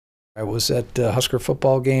I was at a Husker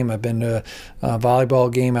football game, I've been to a volleyball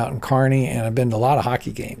game out in Kearney, and I've been to a lot of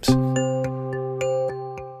hockey games.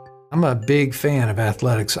 I'm a big fan of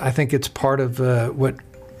athletics. I think it's part of what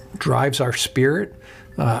drives our spirit.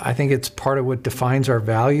 I think it's part of what defines our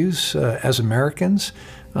values as Americans.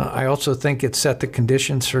 I also think it set the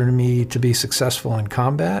conditions for me to be successful in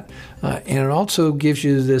combat. And it also gives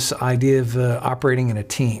you this idea of operating in a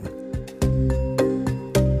team.